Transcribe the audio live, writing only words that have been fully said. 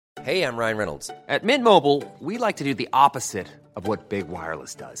Hey, I'm Ryan Reynolds. At Mint Mobile, we like to do the opposite of what Big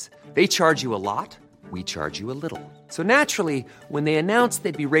Wireless does. They charge you a lot, we charge you a little. So naturally, when they announced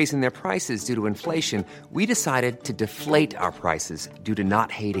they'd be raising their prices due to inflation, we decided to deflate our prices due to not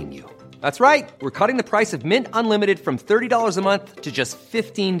hating you. That's right. We're cutting the price of Mint Unlimited from $30 a month to just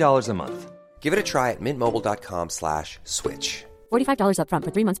 $15 a month. Give it a try at mintmobile.com/switch. $45 up front for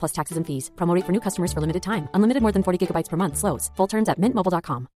 3 months plus taxes and fees. Promo rate for new customers for limited time. Unlimited more than 40 gigabytes per month. Slows full terms at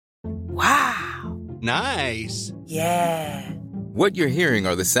mintmobile.com. Wow. Nice. Yeah. What you're hearing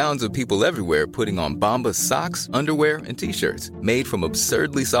are the sounds of people everywhere putting on Bombas socks, underwear, and T-shirts made from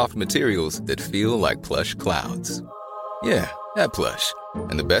absurdly soft materials that feel like plush clouds. Yeah, that plush.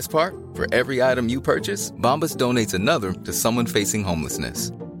 And the best part? For every item you purchase, Bombas donates another to someone facing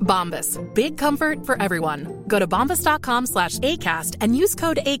homelessness. Bombas. Big comfort for everyone. Go to bombas.com/ACAST and use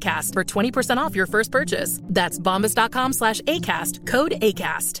code ACAST for 20% off your first purchase. That's bombas.com/ACAST. Code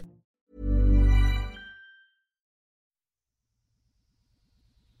ACAST.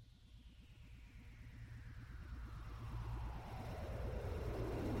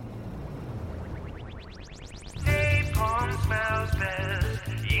 Napalm smells best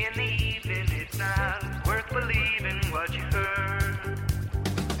in the evening. It's not worth believing what you heard.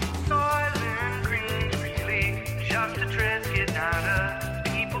 Soylent Green, really just a Triscuit, not a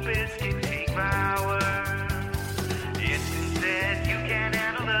people biscuit. Take my word. It's been said you can't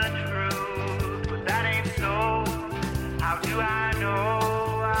handle the truth, but that ain't so. How do I know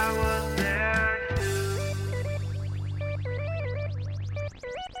I was there too?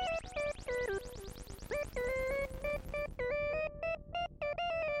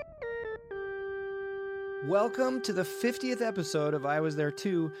 Welcome to the 50th episode of I Was There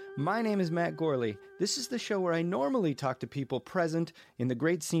Too. My name is Matt Gorley. This is the show where I normally talk to people present in the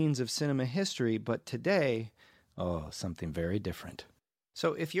great scenes of cinema history, but today, something very different.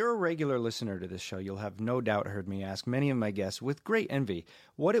 So if you're a regular listener to this show, you'll have no doubt heard me ask many of my guests with great envy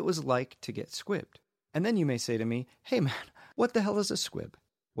what it was like to get squibbed. And then you may say to me, hey man, what the hell is a squib?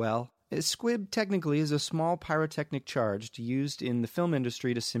 Well, a squib technically is a small pyrotechnic charge used in the film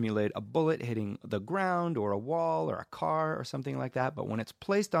industry to simulate a bullet hitting the ground or a wall or a car or something like that, but when it's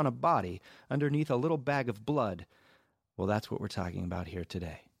placed on a body underneath a little bag of blood, well, that's what we're talking about here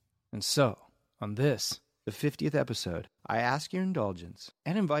today. And so, on this, the 50th episode, I ask your indulgence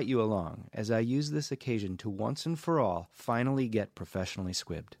and invite you along as I use this occasion to once and for all finally get professionally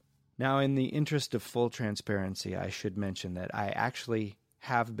squibbed. Now, in the interest of full transparency, I should mention that I actually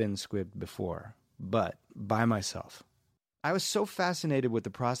have been squibbed before, but by myself. I was so fascinated with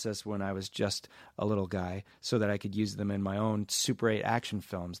the process when I was just a little guy so that I could use them in my own Super 8 action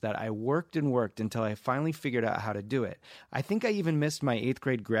films that I worked and worked until I finally figured out how to do it. I think I even missed my 8th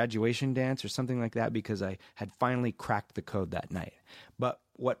grade graduation dance or something like that because I had finally cracked the code that night. But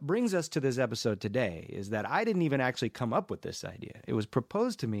what brings us to this episode today is that I didn't even actually come up with this idea. It was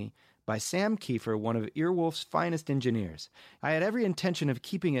proposed to me by Sam Kiefer, one of Earwolf's finest engineers. I had every intention of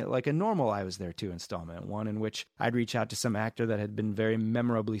keeping it like a normal I Was There Too installment, one in which I'd reach out to some actor that had been very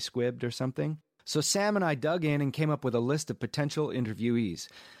memorably squibbed or something. So Sam and I dug in and came up with a list of potential interviewees.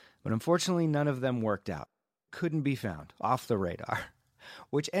 But unfortunately, none of them worked out. Couldn't be found. Off the radar.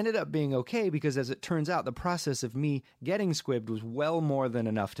 Which ended up being okay because, as it turns out, the process of me getting squibbed was well more than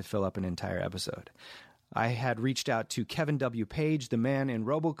enough to fill up an entire episode. I had reached out to Kevin W. Page, the man in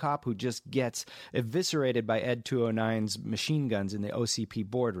RoboCop who just gets eviscerated by Ed 209's machine guns in the OCP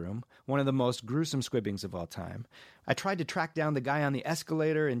boardroom, one of the most gruesome squibbings of all time. I tried to track down the guy on the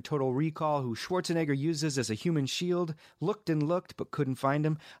escalator in Total Recall who Schwarzenegger uses as a human shield, looked and looked but couldn't find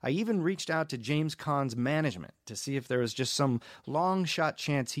him. I even reached out to James Caan's management to see if there was just some long-shot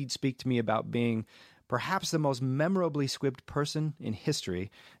chance he'd speak to me about being perhaps the most memorably squibbed person in history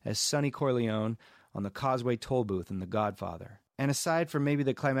as Sonny Corleone on the Causeway toll booth in The Godfather. And aside from maybe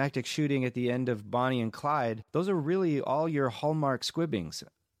the climactic shooting at the end of Bonnie and Clyde, those are really all your hallmark squibbings.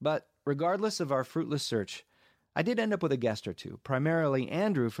 But regardless of our fruitless search, I did end up with a guest or two, primarily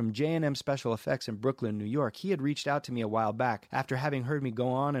Andrew from J&M Special Effects in Brooklyn, New York. He had reached out to me a while back after having heard me go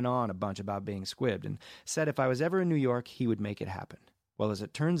on and on a bunch about being squibbed and said if I was ever in New York, he would make it happen. Well, as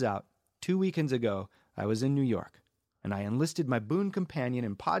it turns out, 2 weekends ago, I was in New York, and I enlisted my boon companion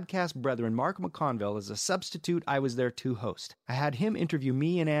and podcast brethren Mark McConville as a substitute I Was There Too host. I had him interview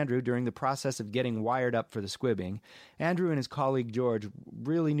me and Andrew during the process of getting wired up for the squibbing. Andrew and his colleague George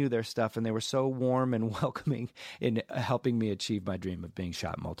really knew their stuff, and they were so warm and welcoming in helping me achieve my dream of being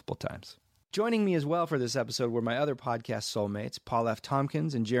shot multiple times. Joining me as well for this episode were my other podcast soulmates, Paul F.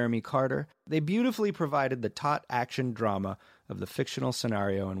 Tompkins and Jeremy Carter. They beautifully provided the taut action drama of the fictional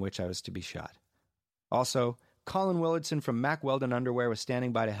scenario in which I was to be shot. Also, Colin Willardson from Mack Weldon Underwear was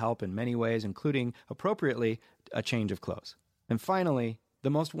standing by to help in many ways, including, appropriately, a change of clothes. And finally, the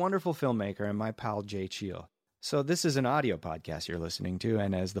most wonderful filmmaker and my pal Jay Cheel. So this is an audio podcast you're listening to,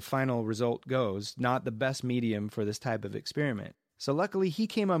 and as the final result goes, not the best medium for this type of experiment. So luckily, he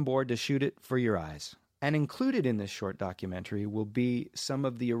came on board to shoot it for your eyes. And included in this short documentary will be some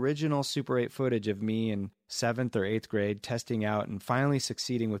of the original Super 8 footage of me in 7th or 8th grade testing out and finally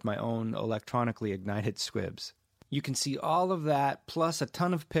succeeding with my own electronically ignited squibs. You can see all of that, plus a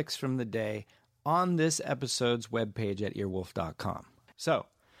ton of pics from the day, on this episode's webpage at earwolf.com. So,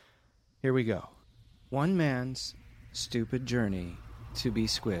 here we go. One man's stupid journey to be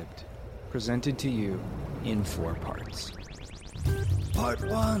squibbed, presented to you in 4 parts. Part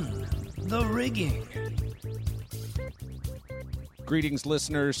 1. The rigging. Greetings,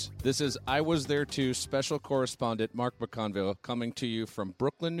 listeners. This is I Was There Too special correspondent Mark McConville coming to you from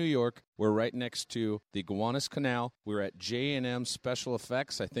Brooklyn, New York. We're right next to the Gowanus Canal. We're at J&M Special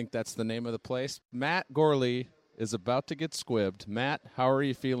Effects. I think that's the name of the place. Matt Gorley is about to get squibbed. Matt, how are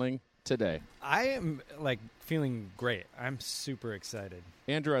you feeling today? I am, feeling great. I'm super excited.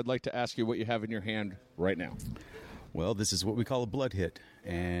 Andrew, I'd like to ask you what you have in your hand right now. Well, this is what we call a blood hit,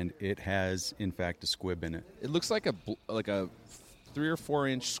 and it has, in fact, a squib in it. It looks like a 3 or 4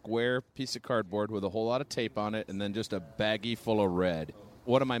 inch square piece of cardboard with a whole lot of tape on it and then just a baggie full of red.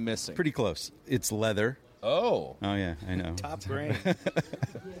 What am I missing? Pretty close. It's leather. Oh, yeah, I know. Top grain.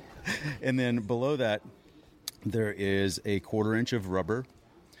 And then below that, there is a 1/4 inch of rubber.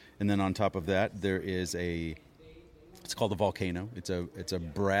 And then on top of that, there is it's called a volcano. It's a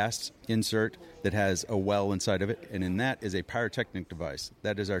brass insert that has a well inside of it. And in that is a pyrotechnic device.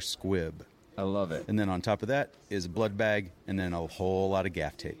 That is our squib. I love it. And then on top of that is a blood bag and then a whole lot of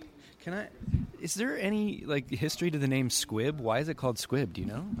gaff tape. Is there any, history to the name Squib? Why is it called Squib? Do you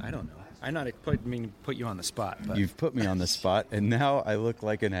know? I don't know. I'm not put you on the spot. But You've put me on the spot, and now I look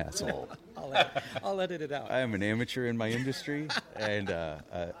like an asshole. I'll edit it out. I am an amateur in my industry and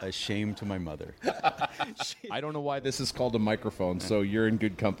a shame to my mother. I don't know why this is called a microphone, so you're in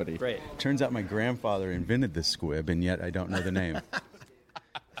good company. Great. Turns out my grandfather invented the squib, and yet I don't know the name.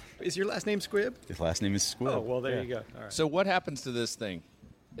 Is your last name Squib? His last name is Squib. Oh, well, there you go. All right. So what happens to this thing?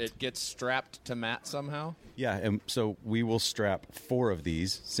 It gets strapped to Matt somehow? Yeah, and so we will strap 4 of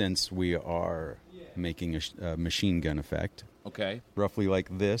these since we are making a machine gun effect. Okay. Roughly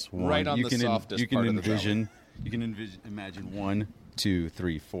like this. Right on the softest part of the belly. You can imagine 1, 2,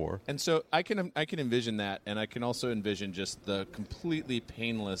 3, 4. And so I can envision that, and I can also envision just the completely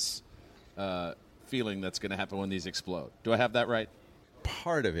painless feeling that's going to happen when these explode. Do I have that right?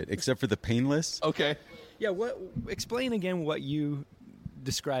 Part of it, except for the painless. Okay. Yeah, explain again what you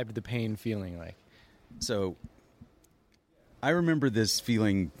described the pain feeling like. So I remember this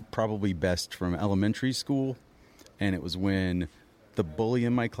feeling probably best from elementary school, and it was when the bully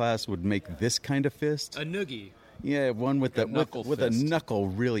in my class would make this kind of fist. A noogie. Yeah, one with a fist. knuckle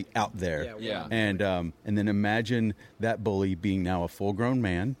really out there. Yeah. And then imagine that bully being now a full-grown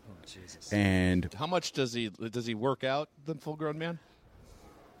man. Oh, Jesus. And How much does he work out, the full-grown man?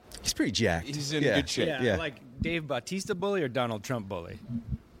 he's pretty jacked. He's in good shape. Yeah, like Dave Bautista bully or Donald Trump bully?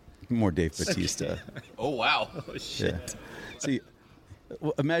 More Dave Bautista. Oh, wow. Oh, shit. Yeah. See,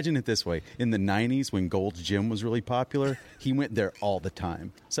 well, imagine it this way. In the 90s, when Gold's Gym was really popular, he went there all the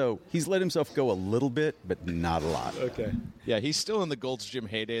time. So he's let himself go a little bit, but not a lot. Okay. Yeah, he's still in the Gold's Gym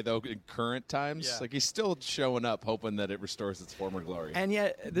heyday, though, in current times. Yeah. Like, he's still showing up, hoping that it restores its former glory. And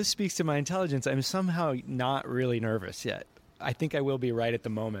yet, this speaks to my intelligence. I'm somehow not really nervous yet. I think I will be right at the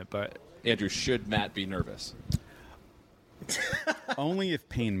moment, but... Andrew, should Matt be nervous? Only if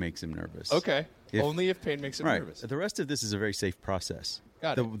pain makes him nervous. Okay. Only if pain makes him Right. nervous. The rest of this is a very safe process.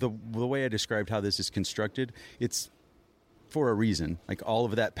 Got it. The way I described how this is constructed, it's for a reason. Like all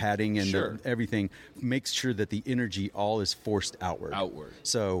of that padding and Sure. everything makes sure that the energy all is forced outward.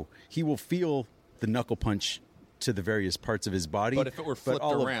 So he will feel the knuckle punch to the various parts of his body. But if it were flipped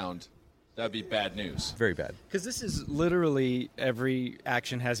around, that would be bad news. Very bad. Because this is literally every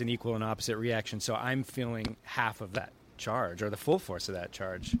action has an equal and opposite reaction, so I'm feeling half of that charge or the full force of that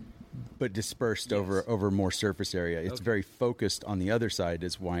charge. But dispersed over more surface area. It's very focused on the other side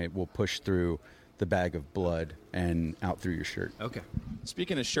is why it will push through the bag of blood and out through your shirt. Okay.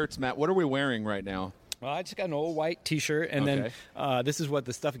 Speaking of shirts, Matt, what are we wearing right now? Well, I just got an old white T-shirt, and then this is what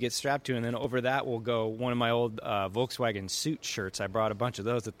the stuff gets strapped to, and then over that will go one of my old Volkswagen suit shirts. I brought a bunch of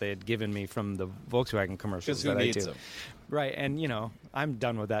those that they had given me from the Volkswagen commercials. Because who needs them? Right, and, I'm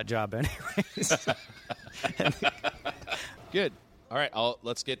done with that job anyways. Good. All right,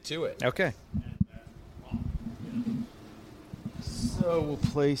 let's get to it. Okay. So we'll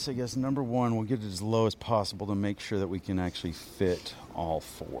place, I guess, number one, we'll get it as low as possible to make sure that we can actually fit all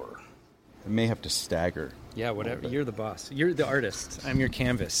four. I may have to stagger. Yeah, whatever. You're the boss. You're the artist. I'm your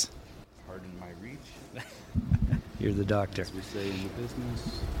canvas. Pardon my reach. You're the doctor. As we say in the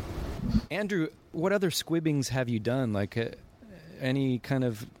business. Andrew, what other squibbings have you done? Like any kind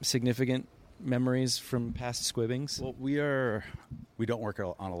of significant memories from past squibbings? Well, we don't work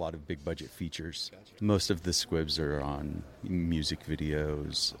on a lot of big budget features. Gotcha. Most of the squibs are on music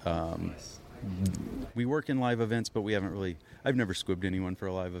videos. We work in live events, but I've never squibbed anyone for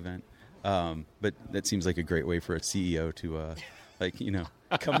a live event. But that seems like a great way for a CEO to,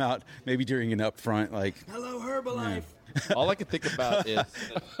 come out maybe during an upfront, like, hello, Herbalife. Yeah. All I can think about is...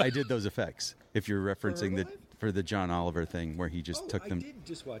 I did those effects, if you're referencing for the John Oliver thing where he just took them. I did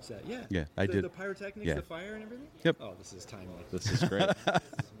just watch that, yeah. Yeah, I did. The pyrotechnics, the fire and everything? Yep. Oh, this is timely. This is great.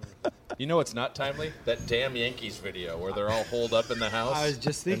 You know what's not timely? That damn Yankees video where they're all holed up in the house. I was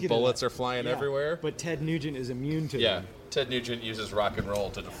just thinking and bullets are flying everywhere. But Ted Nugent is immune to them. Ted Nugent uses rock and roll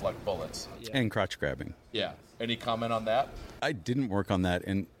to deflect bullets. Yeah. And crotch grabbing. Yeah. Any comment on that? I didn't work on that,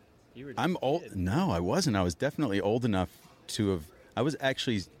 and I'm old. Kid. No, I wasn't. I was definitely old enough to have. I was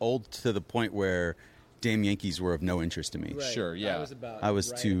actually old to the point where damn Yankees were of no interest to me. Right. Sure, yeah. I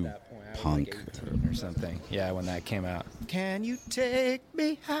was too punk or something. Yeah, when that came out. Can you take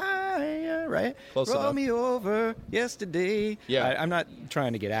me higher? Right? Close Roll enough. me over yesterday. Yeah. I'm not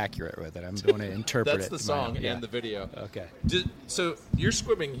trying to get accurate with it. I'm going to interpret That's it. the song and the video. Okay. So you're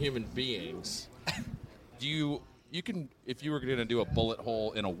squibbing human beings. You can, if you were going to do a bullet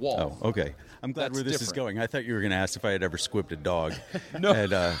hole in a wall. Oh, okay. I'm glad where this is going. I thought you were going to ask if I had ever squibbed a dog. No.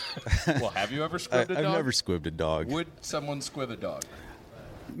 And, well, have you ever squibbed a dog? I've never squibbed a dog. Would someone squib a dog?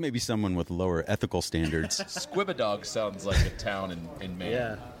 Maybe someone with lower ethical standards. Squib-a-dog sounds like a town in Maine.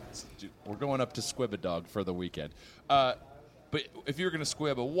 Yeah. We're going up to Squib-a-dog for the weekend. But if you were going to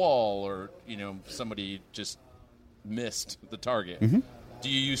squib a wall or, somebody just missed the target, do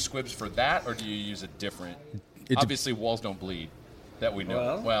you use squibs for that or do you use a different... Obviously, walls don't bleed. That we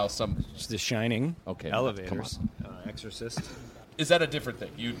know. Well, some... It's The Shining. Okay. Elevators. Exorcist. Is that a different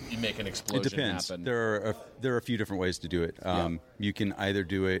thing? You make an explosion It depends. happen. There are a few different ways to do it. You can either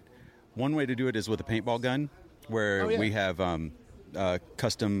do it... One way to do it is with a paintball gun, where we have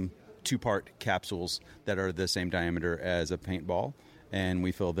custom two-part capsules that are the same diameter as a paintball, and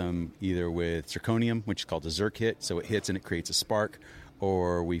we fill them either with zirconium, which is called a Zerk hit, so it hits and it creates a spark,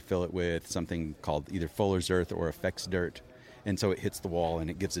 or we fill it with something called either Fuller's Earth or Effects Dirt, and so it hits the wall and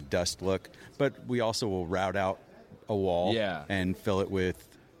it gives a dust look. But we also will route out a wall and fill it with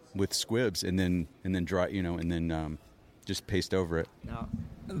squibs, and then dry, and then just paste over it. Now,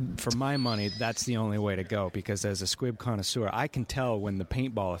 for my money, that's the only way to go, because as a squib connoisseur, I can tell when the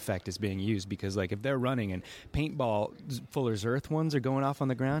paintball effect is being used, because like if they're running and paintball Fuller's Earth ones are going off on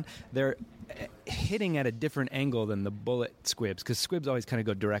the ground, they're hitting at a different angle than the bullet squibs, because squibs always kind of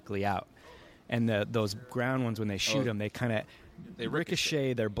go directly out, and those ground ones, when they shoot them, they kind of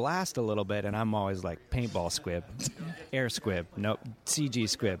ricochet their blast a little bit, and I'm always like, paintball squib, air squib, nope, CG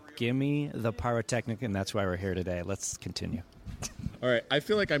squib, give me the pyrotechnic, and that's why we're here today. Let's continue. All right, I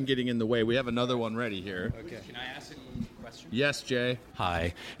feel like I'm getting in the way. We have another one ready here. Okay. Can I ask a question? Yes, Jay.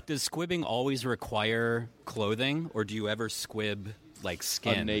 Hi. Does squibbing always require clothing, or do you ever squib like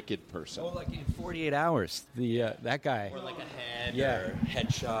skin? A naked person. Oh, like in 48 hours, that guy. Or like a head or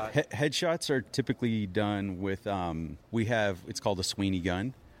headshot? Headshots are typically done with, it's called a Sweeney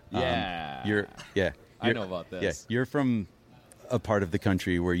gun. Yeah. I know about this. Yeah, you're from a part of the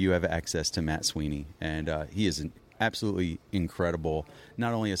country where you have access to Matt Sweeney, and he is an absolutely incredible,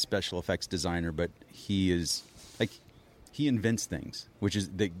 not only a special effects designer, but he invents things,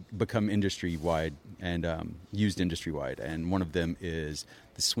 they become industry-wide and used industry-wide. And one of them is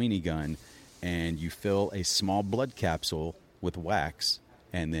the Sweeney gun, and you fill a small blood capsule with wax,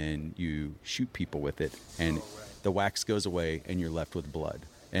 and then you shoot people with it, and the wax goes away, and you're left with blood.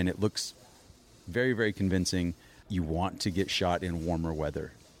 And it looks very, very convincing. You want to get shot in warmer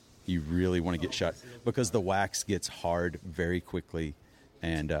weather. You really want to get shot because the wax gets hard very quickly,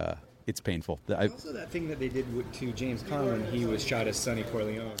 and it's painful. Also that thing that they did to James Caan when he was shot as Sonny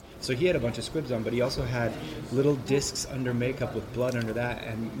Corleone. So he had a bunch of squibs on, but he also had little discs under makeup with blood under that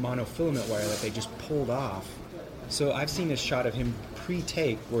and monofilament wire that they just pulled off. So I've seen a shot of him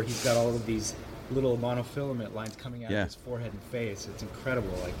pre-take where he's got all of these little monofilament lines coming out of his forehead and face. It's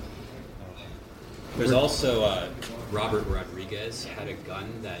incredible. There's also Robert Rodriguez had a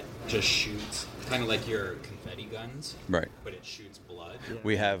gun that just shoots, kind of like your confetti guns, right? But it shoots blood.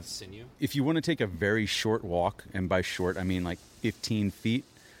 We have sinew. If you want to take a very short walk, and by short I mean like 15 feet,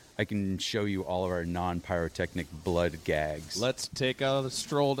 I can show you all of our non-pyrotechnic blood gags. Let's take a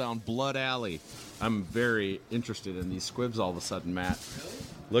stroll down Blood Alley. I'm very interested in these squibs all of a sudden, Matt.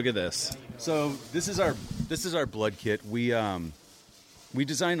 Look at this. So this is our blood kit. We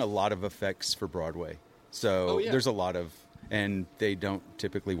design a lot of effects for Broadway. So there's a lot of, and they don't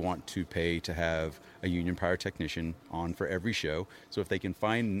typically want to pay to have a union pyrotechnician on for every show. So if they can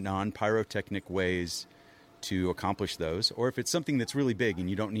find non-pyrotechnic ways to accomplish those, or if it's something that's really big and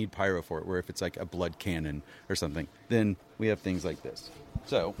you don't need pyro for it, where if it's like a blood cannon or something, then we have things like this.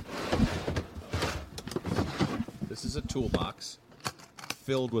 So this is a toolbox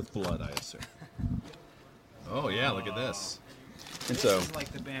filled with blood, I assume. Oh, yeah, look at this. And so This is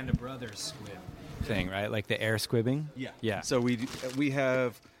like the Band of Brothers squib thing, right? Like the air squibbing? Yeah. So we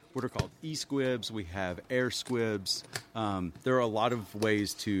have what are called e-squibs. We have air squibs. There are a lot of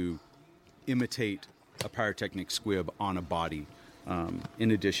ways to imitate a pyrotechnic squib on a body,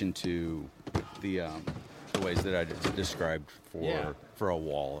 in addition to the ways that I described for a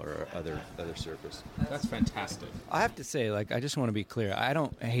wall or other surface. That's fantastic. I have to say, like, I just want to be clear. I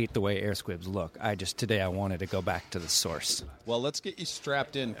don't hate the way air squibs look. Today I wanted to go back to the source. Well, let's get you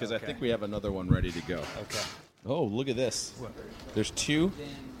strapped in because I think we have another one ready to go. Okay. Oh, look at this. There's 2.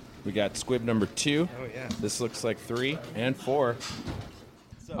 We got squib number 2. Oh, yeah. This looks like 3 and 4.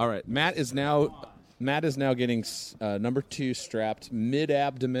 All right, Matt is now getting number 2 strapped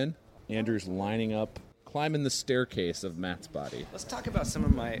mid-abdomen. Andrew's lining up, climbing the staircase of Matt's body. Let's talk about some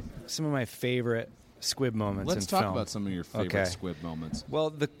of my favorite squib moments Let's in talk film. about some of your favorite squib moments.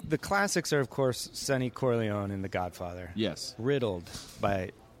 Well, the classics are, of course, Sonny Corleone in The Godfather. Yes. Riddled by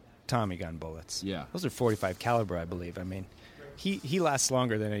Tommy gun bullets. Yeah. Those are .45 caliber, I believe. I mean, he lasts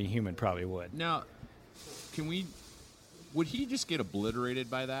longer than any human probably would. Now, would he just get obliterated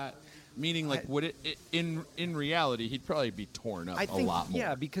by that? Meaning, like, would it in reality, he'd probably be torn up a lot more.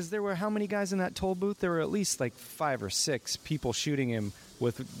 Yeah, because there were how many guys in that toll booth? There were at least like 5 or 6 people shooting him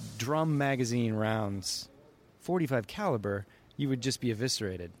with drum magazine rounds, .45 caliber. You would just be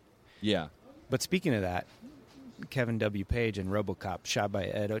eviscerated. Yeah. But speaking of that, Kevin W. Page in RoboCop, shot by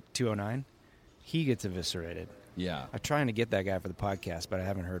Ed 209, he gets eviscerated. Yeah. I'm trying to get that guy for the podcast, but I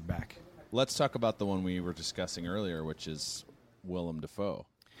haven't heard back. Let's talk about the one we were discussing earlier, which is Willem Dafoe.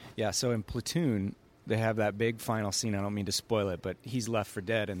 Yeah, so in Platoon, they have that big final scene. I don't mean to spoil it, but he's left for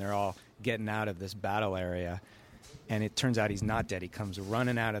dead, and they're all getting out of this battle area. And it turns out he's not dead. He comes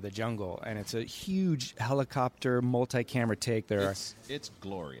running out of the jungle, and it's a huge helicopter, multi-camera take. It's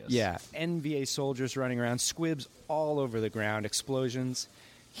glorious. Yeah, NVA soldiers running around, squibs all over the ground, explosions.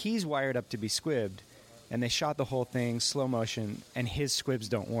 He's wired up to be squibbed, and they shot the whole thing, slow motion, and his squibs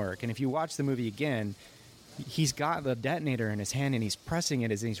don't work. And if you watch the movie again, he's got the detonator in his hand, and he's pressing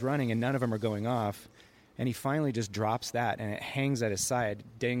it as he's running, and none of them are going off. And he finally just drops that, and it hangs at his side,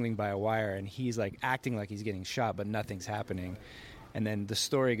 dangling by a wire, and he's like acting like he's getting shot, but nothing's happening. And then the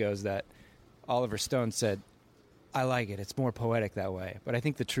story goes that Oliver Stone said, I like it. It's more poetic that way. But I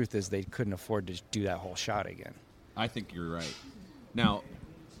think the truth is they couldn't afford to do that whole shot again. I think you're right. Now,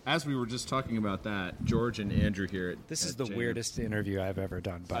 as we were just talking about that, George and Andrew here. This is the weirdest interview I've ever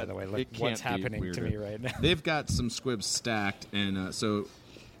done, by the way. Look It can't what's be happening weirder. to me right now. They've got some squibs stacked, and so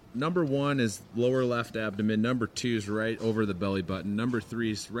number 1 is lower left abdomen. Number 2 is right over the belly button. Number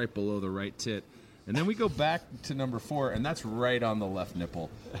 3 is right below the right tit. And then we go back to number 4, and that's right on the left nipple.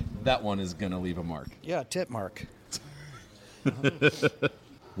 That one is going to leave a mark. Yeah, tit mark.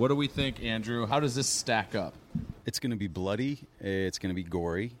 What do we think, Andrew? How does this stack up? It's going to be bloody, it's going to be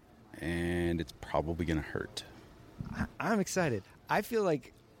gory, and it's probably going to hurt. I'm excited. I feel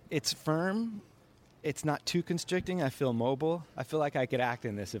like it's firm. It's not too constricting. I feel mobile. I feel like I could act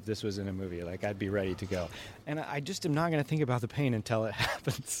in this if this was in a movie. Like, I'd be ready to go. And I just am not going to think about the pain until it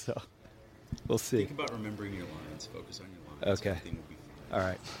happens, so we'll see. Think about remembering your lines. Focus on your lines. Okay. Everything will be fine. All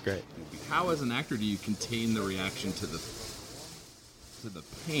right, great. How, as an actor, do you contain the reaction to the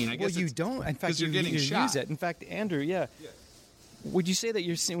pain? I guess you don't. In fact, 'cause you're getting you shot. use it. In fact, Andrew, yeah. Would you say that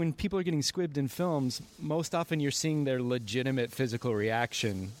you're seeing, when people are getting squibbed in films, most often you're seeing their legitimate physical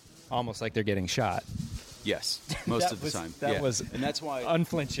reaction, almost like they're getting shot? Yes, most of the time. That was and that's why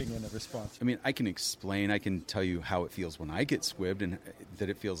unflinching in a response. I mean, I can explain. I can tell you how it feels when I get squibbed, and that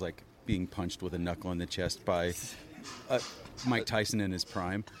it feels like being punched with a knuckle in the chest by Mike Tyson in his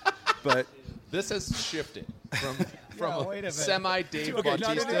prime. But this has shifted from wait a minute. semi-Dave okay,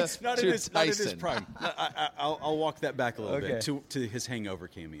 Bautista not to in his Tyson. prime. I'll walk that back a little Okay. bit to his Hangover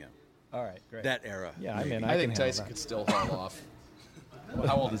cameo. All right, great. That era. Yeah, maybe. I mean, I think can handle Tyson that. could still haul off. Well,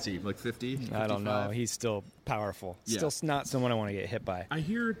 how old is he? Like 50? I don't know. 55? He's still powerful. Yeah. Still not someone I want to get hit by. I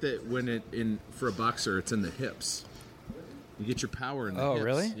hear that when for a boxer, it's in the hips. You get your power in the Oh, hips.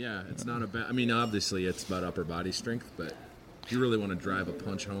 really? Yeah, it's not about. I mean, obviously, it's about upper body strength, but if you really want to drive a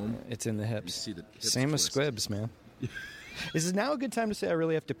punch home, It's in the hips. you see the hips Same with twist. squibs, man. Is it now a good time to say I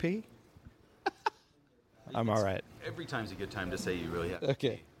really have to pee? I'm all right. Every time's a good time to say you really have.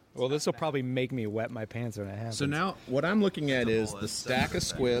 Okay. Well, this will probably make me wet my pants when it happens. So now, what I'm looking at is the stack of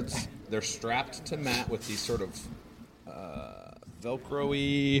squibs. They're strapped to Matt with these sort of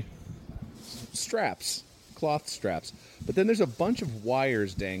Velcro-y straps, cloth straps. But then there's a bunch of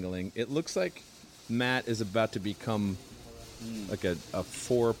wires dangling. It looks like Matt is about to become like a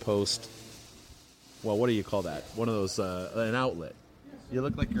four-post. Well, what do you call that? One of those, an outlet. You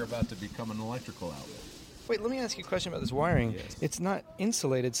look like you're about to become an electrical outlet. Wait, let me ask you a question about this wiring. Yes. It's not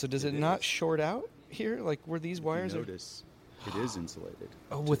insulated, so does it not short out here? Like where these wires are? Notice it is insulated.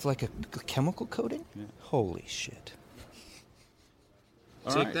 Oh, with like a chemical coating? Yeah. Holy shit.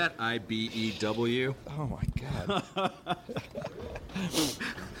 All Take right. that, IBEW. Oh my god.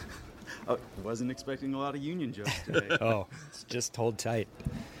 Oh, I wasn't expecting a lot of union jokes today. Oh, it's just hold tight.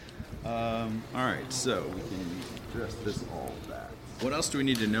 All right, so we can adjust this all back. What else do we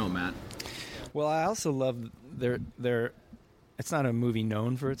need to know, Matt? Well, I also love their it's not a movie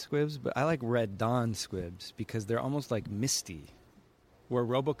known for its squibs, but I like Red Dawn squibs because they're almost like misty. Where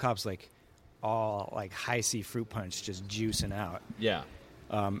RoboCop's like all like high C fruit punch just juicing out. Yeah.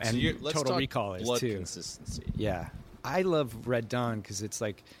 And let's Total talk Recall is blood too. consistency. Yeah. I love Red Dawn because it's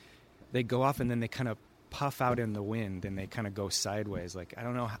like they go off and then they kind of puff out in the wind and they kind of go sideways. Like I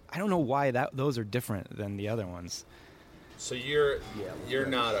don't know why those are different than the other ones. So you're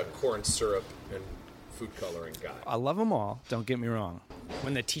not a corn syrup and food coloring guy. I love them all. Don't get me wrong.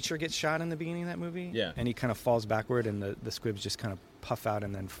 When the teacher gets shot in the beginning of that movie, Yeah. and he kind of falls backward, and the squibs just kind of puff out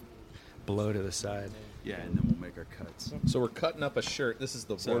and then blow to the side. Yeah, and then we'll make our cuts. So we're cutting up a shirt. This is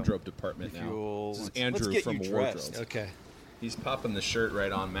the wardrobe department if now. you'll- This is let's Andrew get from you Wardrobe. dressed. Okay. He's popping the shirt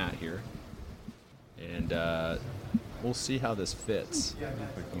right on Matt here, and we'll see how this fits.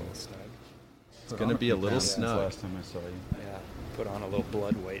 It's going to be a little snug. Last time I saw you. Yeah. Put on a little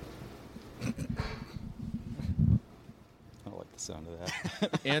blood weight. I like the sound of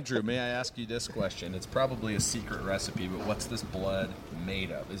that. Andrew, may I ask you this question? It's probably a secret recipe, but what's this blood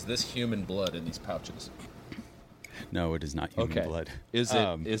made of? Is this human blood in these pouches? No, it is not human blood. Is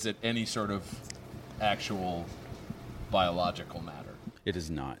it any sort of actual biological matter? It is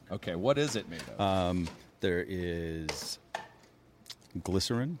not. Okay, what is it made of? There is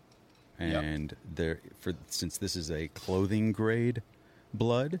glycerin, and since this is a clothing grade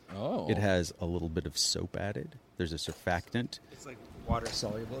blood, it has a little bit of soap added. There's a surfactant. It's like water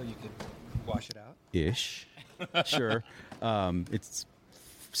soluble. You could wash it out. Ish. Sure. It's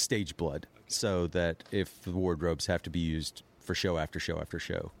stage blood, so that if the wardrobes have to be used for show after show after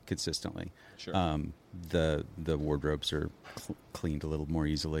show consistently, Sure. The wardrobes are cleaned a little more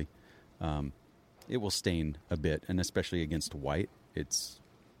easily. It will stain a bit, and especially against white,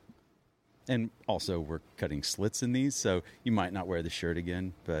 and also we're cutting slits in these, so you might not wear the shirt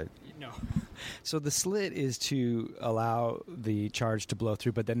again, but No. So the slit is to allow the charge to blow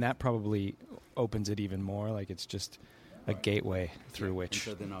through, but then that probably opens it even more. Like it's just a gateway through which.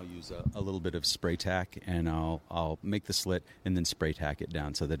 And so then I'll use a little bit of spray tack, and I'll make the slit and then spray tack it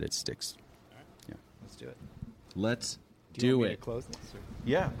down so that it sticks. All right. Yeah. Let's do it. Let's Do you do want me it. to close this? Or?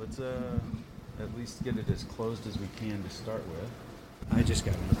 Yeah, let's at least get it as closed as we can to start with. I just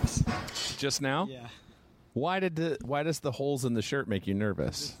got nervous. Just now? Yeah. Why does the holes in the shirt make you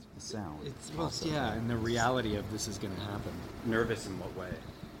nervous? The sound. It's yeah, and the reality of this is going to happen. Nervous in what way?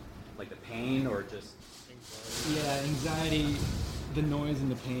 Like the pain or just... Yeah, anxiety, the noise and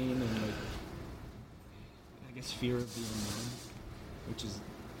the pain, and like I guess fear of the unknown, which is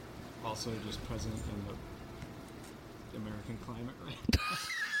also just present in the American climate right now.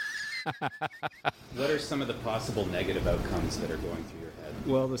 What are some of the possible negative outcomes that are going through your head?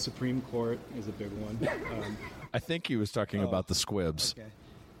 Well, the Supreme Court is a big one. I think he was talking about the squibs. Okay.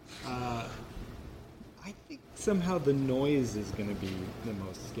 I think somehow the noise is going to be the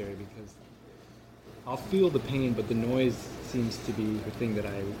most scary because I'll feel the pain, but the noise seems to be the thing that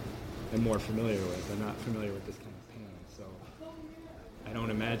I am more familiar with. I'm not familiar with this kind of pain, so I don't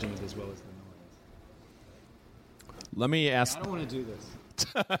imagine it as well as the noise. Let me ask. I don't want to do this.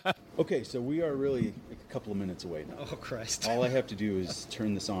 Okay, so we are really a couple of minutes away now. Oh, Christ. All I have to do is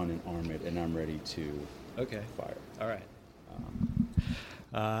turn this on and arm it, and I'm ready to Okay. fire. All right.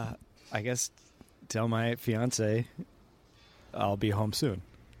 I guess tell my fiance I'll be home soon.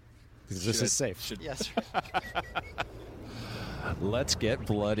 Because this is safe. Yes. Let's get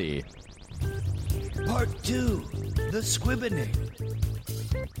bloody. Part 2, the Squibinator.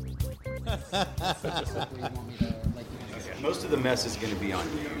 Okay. Most of the mess is going to be on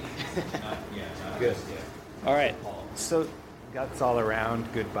you. Good. All right. So, guts all around,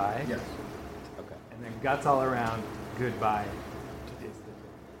 goodbye. Yes. Okay. And then guts all around, goodbye.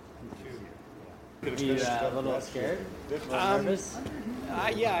 You a little scared? A little nervous?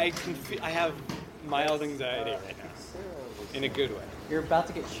 Yeah, I have mild anxiety right now. In a good way. You're about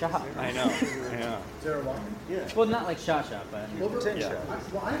to get shot. I know. Is there a line? Yeah. Well, not like shot, but Well,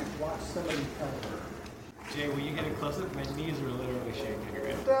 I've watched somebody tell her. Jay, will you get a close-up? My knees are literally shaking right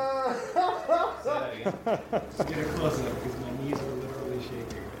Get a close-up because my knees are literally shaking right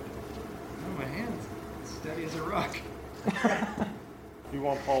now. Oh, my hands steady as a rock. You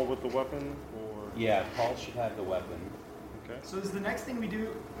want Paul with the weapon, or? Yeah, Paul should have the weapon. Okay. So is the next thing we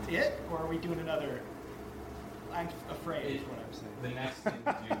do it, or are we doing another? I'm afraid is what I'm saying. The next thing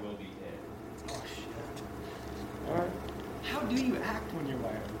to do will be it. Oh, shit. All right. How do you act when you're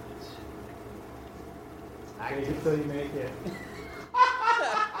wireless? Act until you make it.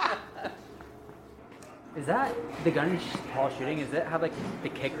 is that the gun Paul's shooting? Is it have like the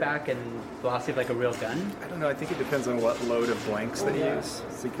kickback and velocity of like a real gun? I don't know. I think it depends on what load of blanks that he uses.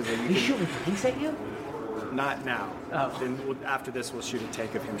 He's shooting blanks at you? Not now. Oh. Then after this, we'll shoot a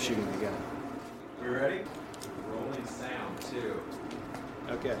take of him shooting the gun. You ready? Rolling sound, too.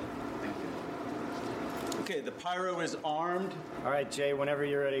 Okay. Okay, the pyro is armed. All right, Jay. Whenever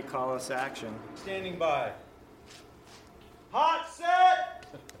you're ready, call us action. Standing by. Hot set!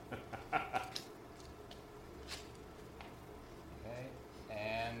 Okay,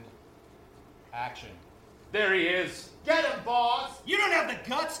 and action. There he is. Get him, boss! You don't have the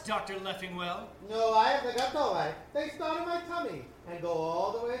guts, Dr. Leffingwell. No, I have the guts, all right. They start in my tummy and go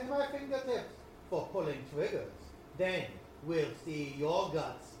all the way to my fingertips for pulling triggers. Then we'll see your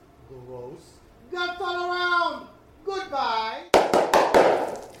guts. Gross. Guts all around! Goodbye!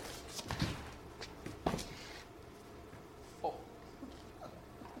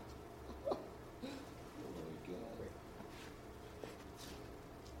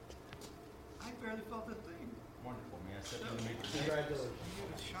 I barely felt a thing. Wonderful, man. I said you to make the Congratulations.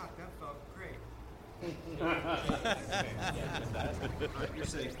 Shot, that felt great. You're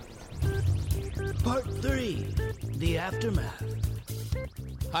safe. Part 3, the aftermath.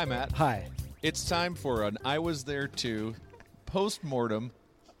 Hi, Matt. Hi. It's time for an I Was There Too post-mortem.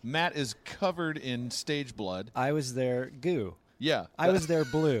 Matt is covered in stage blood. I was there, goo. Yeah. I was there,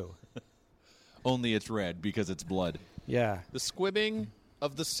 blue. Only it's red because it's blood. Yeah. The squibbing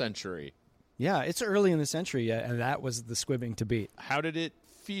of the century. Yeah, it's early in the century yet, and that was the squibbing to beat. How did it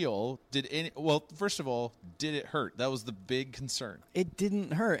feel? Well, first of all, did it hurt? That was the big concern. It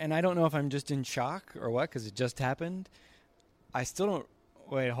didn't hurt, and I don't know if I'm just in shock or what, because it just happened. I still don't...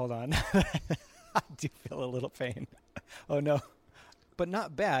 Wait, hold on. I do feel a little pain. Oh, no. But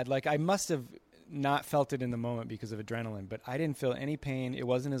not bad. Like, I must have not felt it in the moment because of adrenaline, but I didn't feel any pain. It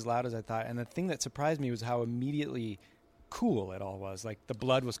wasn't as loud as I thought. And the thing that surprised me was how immediately cool it all was. Like, the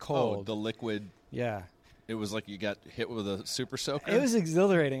blood was cold. Oh, the liquid. Yeah. It was like you got hit with a super soaker. It was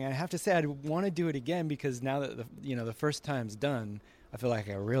exhilarating. I have to say, I'd want to do it again because now that the first time's done, I feel like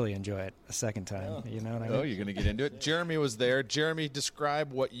I really enjoy it a second time. Oh. You know what I mean? Oh, you're going to get into it. Jeremy was there. Jeremy,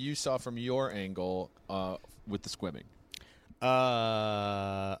 describe what you saw from your angle with the squibbing.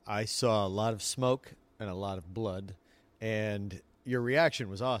 I saw a lot of smoke and a lot of blood, and your reaction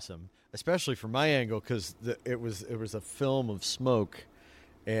was awesome, especially from my angle because it was a film of smoke.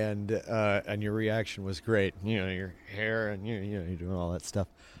 And your reaction was great. You know, your hair and you're doing all that stuff.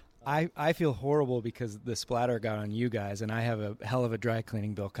 I feel horrible because the splatter got on you guys, and I have a hell of a dry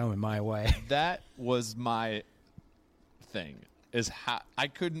cleaning bill coming my way. That was my thing. Is how I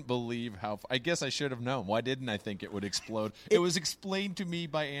couldn't believe how. I guess I should have known. Why didn't I think it would explode? It was explained to me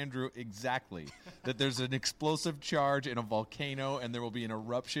by Andrew exactly that there's an explosive charge in a volcano, and there will be an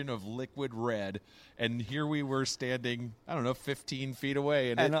eruption of liquid red. And here we were standing, 15 feet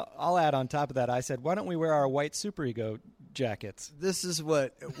away. And I'll add on top of that, I said, why don't we wear our white Super Ego jackets? This is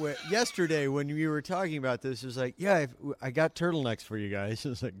what yesterday when you were talking about this, it was like, yeah, I got turtlenecks for you guys. It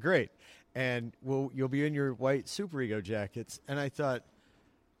was like, great. And you'll be in your white Super Ego jackets. And I thought,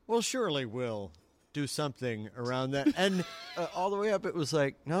 well, surely we'll do something around that. And all the way up, it was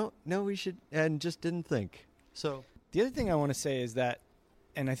like, no, we should, and just didn't think. So the other thing I want to say is that,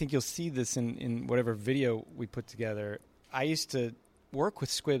 and I think you'll see this in whatever video we put together, I used to work with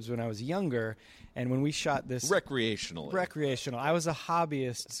squibs when I was younger, and when we shot this... Recreational. I was a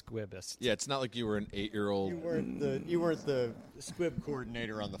hobbyist squibist. Yeah, it's not like you were an 8-year-old... You weren't the squib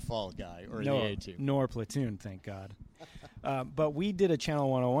coordinator on the Fall Guy or no, the A-Team. Nor Platoon, thank God. But we did a Channel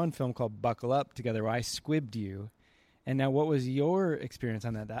 101 film called Buckle Up together where I squibbed you. And now what was your experience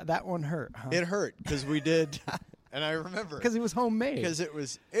on that? That one hurt, huh? It hurt because we did... And I remember because it was homemade. Because it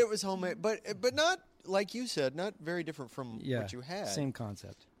was homemade, but not like you said, not very different from what you had. Same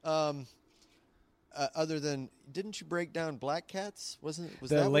concept. Other than, didn't you break down black cats? Was the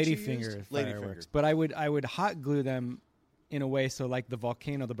that ladyfinger fireworks? But I would hot glue them in a way so like the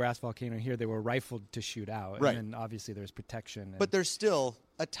brass volcano here, they were rifled to shoot out, right? And then obviously there's protection. But there's still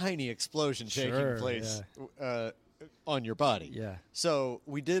a tiny explosion taking place on your body. Yeah. So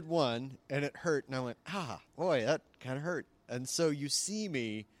we did one, and it hurt, and I went, boy, that kind of hurt. And so you see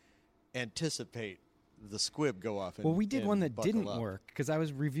me anticipate the squib go off. Well, we did one that didn't work because I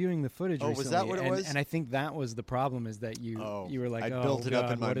was reviewing the footage recently. Was that what it was? And I think that was the problem, is that you were like, I built it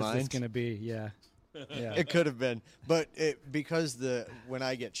up in my mind. What is this going to be? Yeah. Yeah. It could have been, but because when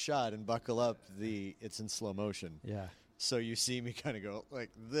I get shot and buckle up, it's in slow motion. Yeah. So you see me kind of go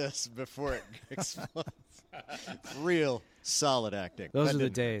like this before it explodes. Real solid acting. Those are the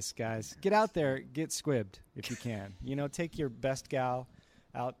days, guys. Get out there, get squibbed if you can. Take your best gal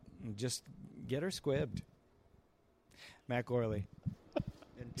out and just get her squibbed. Matt Gorley.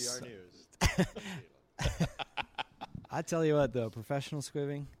 NPR News. I tell you what, though, professional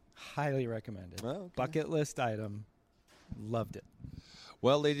squibbing, highly recommended. Oh, okay. Bucket list item. Loved it.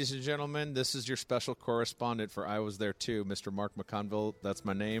 Well, ladies and gentlemen, this is your special correspondent for I Was There Too, Mr. Mark McConville. That's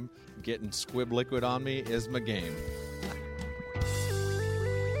my name. Getting squib liquid on me is my game.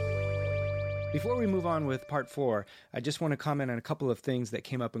 Before we move on with part 4, I just want to comment on a couple of things that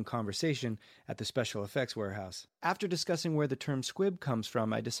came up in conversation at the Special Effects Warehouse. After discussing where the term squib comes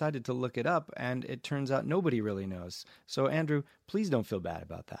from, I decided to look it up, and it turns out nobody really knows. So, Andrew, please don't feel bad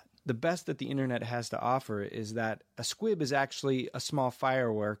about that. The best that the internet has to offer is that a squib is actually a small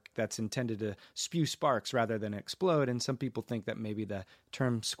firework that's intended to spew sparks rather than explode, and some people think that maybe the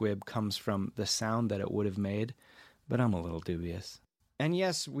term squib comes from the sound that it would have made, but I'm a little dubious. And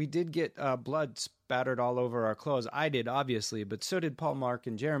yes, we did get blood spattered all over our clothes. I did, obviously, but so did Paul, Mark,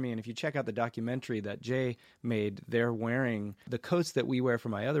 and Jeremy. And if you check out the documentary that Jay made, they're wearing the coats that we wear for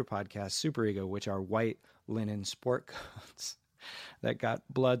my other podcast, Super Ego, which are white linen sport coats that got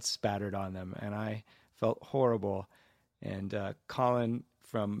blood spattered on them. And I felt horrible. And Colin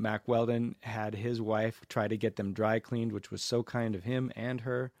from Mac Weldon had his wife try to get them dry cleaned, which was so kind of him and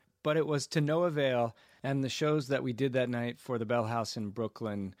her. But it was to no avail. And the shows that we did that night for the Bell House in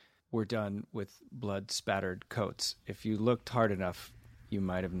Brooklyn were done with blood-spattered coats. If you looked hard enough, you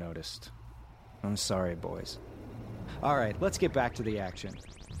might have noticed. I'm sorry, boys. All right, let's get back to the action.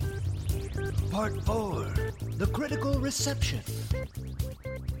 Part 4, the critical reception.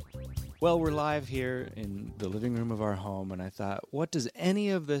 Well, we're live here in the living room of our home, and I thought, what does any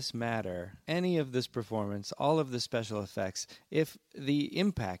of this matter, any of this performance, all of the special effects, if the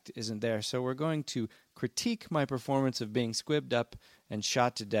impact isn't there? So we're going to critique my performance of being squibbed up and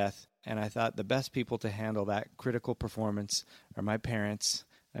shot to death, and I thought the best people to handle that critical performance are my parents.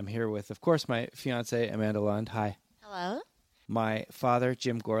 I'm here with, of course, my fiancée, Amanda Lund. Hi. Hello. My father,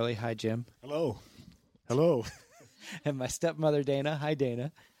 Jim Gorley. Hi, Jim. Hello. Hello. And my stepmother, Dana. Hi,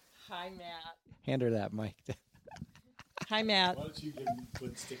 Dana. Hi, Matt. Hand her that mic. Hi, Matt. Why don't you give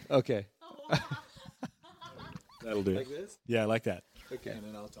him a stick? Okay. That'll do. Like this? Yeah, like that. Okay. And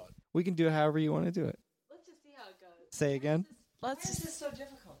then I'll talk. We can do it however you want to do it. Let's just see how it goes. Say again. Why is this so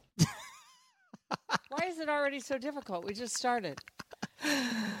difficult? Why is it already so difficult? We just started.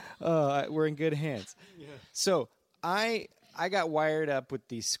 We're in good hands. Yeah. So I got wired up with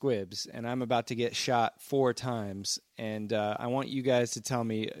these squibs, and I'm about to get shot 4 times. And I want you guys to tell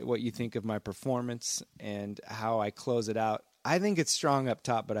me what you think of my performance and how I close it out. I think it's strong up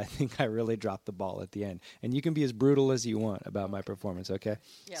top, but I think I really dropped the ball at the end. And you can be as brutal as you want about my performance, okay?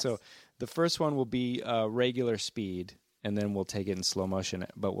 Yes. So the first one will be regular speed, and then we'll take it in slow motion,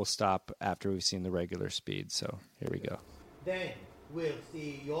 but we'll stop after we've seen the regular speed. So here we go. Then we'll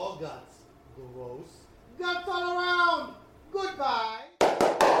see your guts. Gross. Guts all around. Goodbye.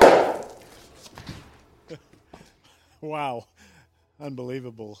 Wow.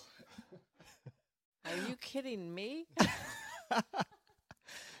 Unbelievable. Are you kidding me?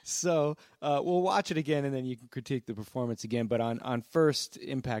 So we'll watch it again, and then you can critique the performance again. But on first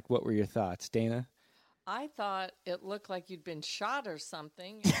impact, what were your thoughts, Dana? I thought it looked like you'd been shot or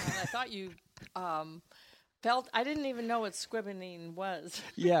something. And I thought you felt... I didn't even know what squibbing was.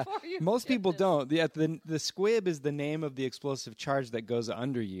 Yeah, most people don't. The squib is the name of the explosive charge that goes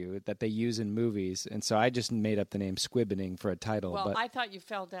under you that they use in movies. And so I just made up the name squibbening for a title. Well, but I thought you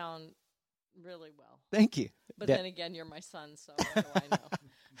fell down really well. Thank you. But then again, you're my son, so what do I know?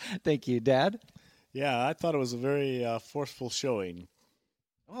 Thank you, Dad. Yeah, I thought it was a very forceful showing.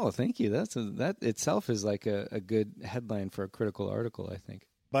 Oh, thank you. That itself is like a good headline for a critical article, I think.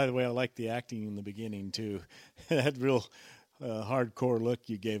 By the way, I like the acting in the beginning, too. That real hardcore look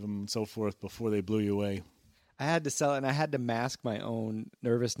you gave them and so forth before they blew you away. I had to sell it, and I had to mask my own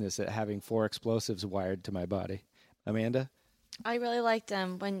nervousness at having 4 explosives wired to my body. Amanda? I really liked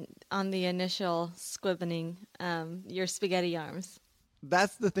when on the initial squibbening, your spaghetti arms.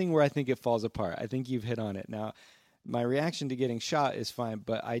 That's the thing where I think it falls apart. I think you've hit on it. Now, my reaction to getting shot is fine,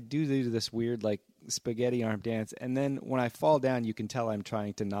 but I do this weird, like, spaghetti arm dance, and then when I fall down, you can tell I'm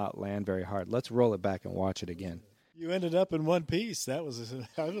trying to not land very hard. Let's roll it back and watch it again. You ended up in one piece. That was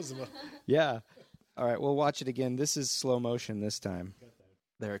Yeah. All right, we'll watch it again. This is slow motion this time.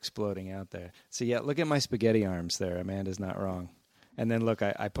 They're exploding out there. So, yeah, look at my spaghetti arms there. Amanda's not wrong. And then, look,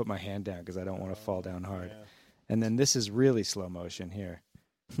 I put my hand down because I don't want to fall down hard. Yeah. And then this is really slow motion here.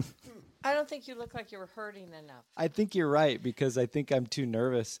 I don't think you look like you were hurting enough. I think you're right because I think I'm too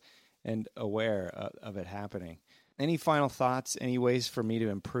nervous and aware of it happening. Any final thoughts, any ways for me to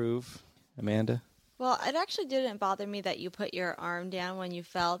improve, Amanda? Well, it actually didn't bother me that you put your arm down when you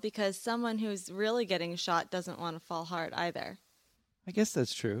fell because someone who's really getting shot doesn't want to fall hard either. I guess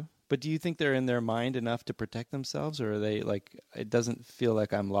that's true. But do you think they're in their mind enough to protect themselves, or are they like, it doesn't feel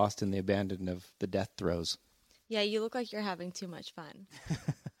like I'm lost in the abandon of the death throes? Yeah, you look like you're having too much fun.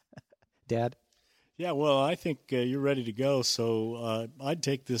 Dad? Yeah, well, I think you're ready to go, so I'd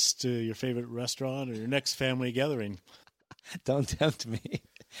take this to your favorite restaurant or your next family gathering. Don't tempt me.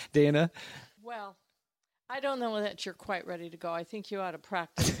 Dana? Well, I don't know that you're quite ready to go. I think you ought to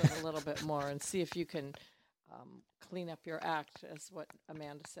practice it a little bit more and see if you can clean up your act, as what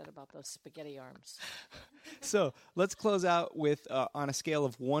Amanda said about those spaghetti arms. So let's close out with, on a scale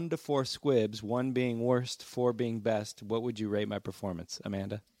of 1 to 4 squibs, 1 being worst, 4 being best, what would you rate my performance,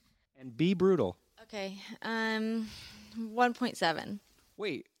 Amanda? And be brutal. Okay, 1.7.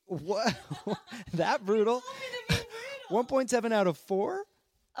 Wait, what? That brutal? 1.7 out of 4?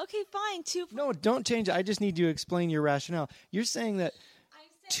 Okay, fine. 2. No, don't change it. I just need you to explain your rationale. You're saying that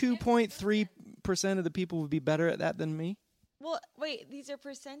 2.3% of the people would be better at that than me? Well, wait, these are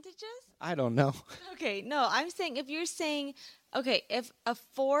percentages? I don't know. Okay, no, I'm saying if you're saying, okay, if a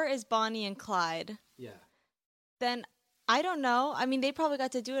 4 is Bonnie and Clyde, then I don't know. I mean, they probably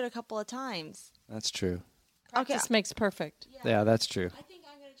got to do it a couple of times. That's true. Practice makes perfect. Yeah, that's true. I think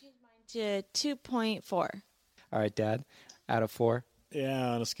I'm going to change mine to 2.4. All right, Dad, out of 4? Yeah,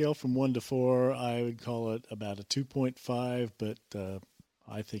 on a scale from 1 to 4, I would call it about a 2.5, but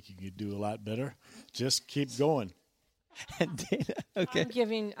I think you could do a lot better. Just keep going. Dana, okay.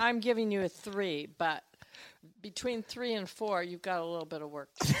 I'm giving you a 3, but between 3 and 4, you've got a little bit of work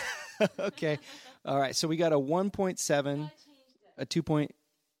to do. Okay. All right, so we got a 1.7, a 2.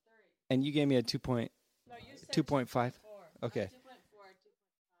 And you gave me a 2.5. Okay.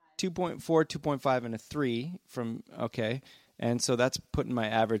 2.4, 2.5, and a 3 from, okay. And so that's putting my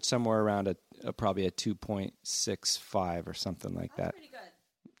average somewhere around probably a 2.65 or something like that. That's pretty good.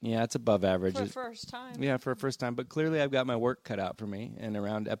 Yeah, it's above average. For a first time. Yeah, for a first time. But clearly I've got my work cut out for me. And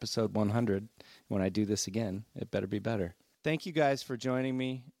around episode 100, when I do this again, it better be better. Thank you guys for joining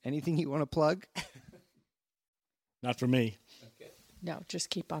me. Anything you want to plug? Not for me. Okay. No,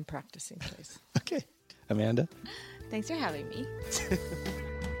 just keep on practicing, please. Okay. Amanda? Thanks for having me.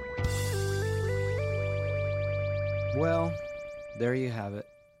 Well, there you have it.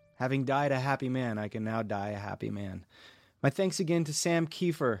 Having died a happy man, I can now die a happy man. My thanks again to Sam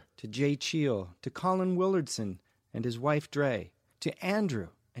Kiefer, to Jay Cheel, to Colin Willardson and his wife Dre, to Andrew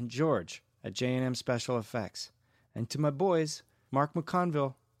and George at J&M Special Effects, and to my boys, Mark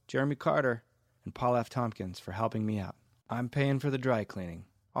McConville, Jeremy Carter, and Paul F. Tompkins for helping me out. I'm paying for the dry cleaning.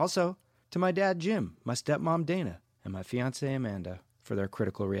 Also, to my dad Jim, my stepmom Dana, and my fiancée Amanda for their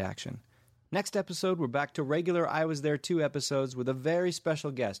critical reaction. Next episode, we're back to regular I Was There Too episodes with a very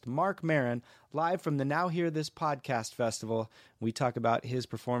special guest, Mark Maron, live from the Now Hear This Podcast Festival. We talk about his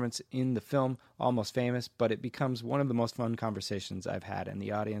performance in the film, Almost Famous, but it becomes one of the most fun conversations I've had, and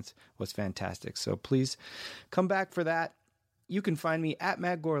the audience was fantastic. So please come back for that. You can find me at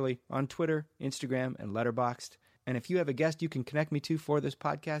Matt Gorley on Twitter, Instagram, and Letterboxd. And if you have a guest you can connect me to for this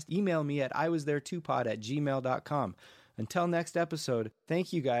podcast, email me at iwasthere2pod@gmail.com. Until next episode,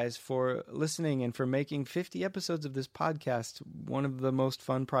 thank you guys for listening and for making 50 episodes of this podcast one of the most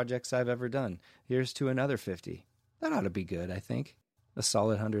fun projects I've ever done. Here's to another 50. That ought to be good, I think. A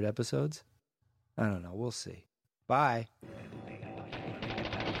solid 100 episodes? I don't know. We'll see. Bye.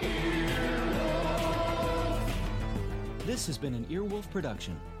 This has been an Earwolf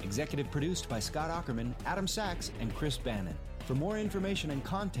production. Executive produced by Scott Aukerman, Adam Sachs, and Chris Bannon. For more information and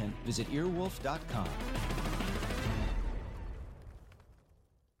content, visit earwolf.com.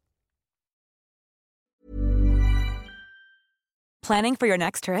 Planning for your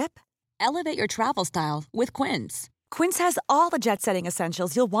next trip? Elevate your travel style with Quince. Quince has all the jet-setting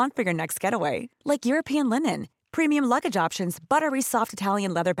essentials you'll want for your next getaway, like European linen, premium luggage options, buttery soft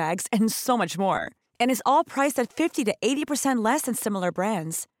Italian leather bags, and so much more. And is all priced at 50 to 80% less than similar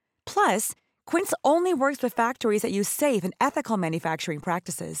brands. Plus, Quince only works with factories that use safe and ethical manufacturing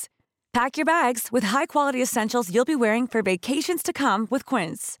practices. Pack your bags with high-quality essentials you'll be wearing for vacations to come with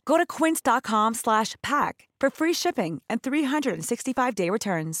Quince. Go to quince.com/pack for free shipping and 365-day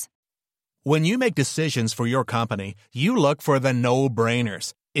returns. When you make decisions for your company, you look for the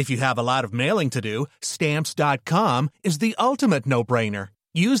no-brainers. If you have a lot of mailing to do, Stamps.com is the ultimate no-brainer.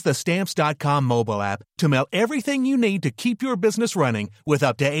 Use the Stamps.com mobile app to mail everything you need to keep your business running with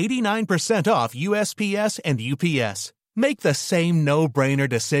up to 89% off USPS and UPS. Make the same no-brainer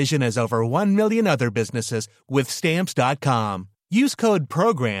decision as over 1 million other businesses with Stamps.com. Use code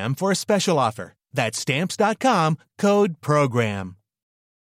PROGRAM for a special offer. That's Stamps.com, code PROGRAM.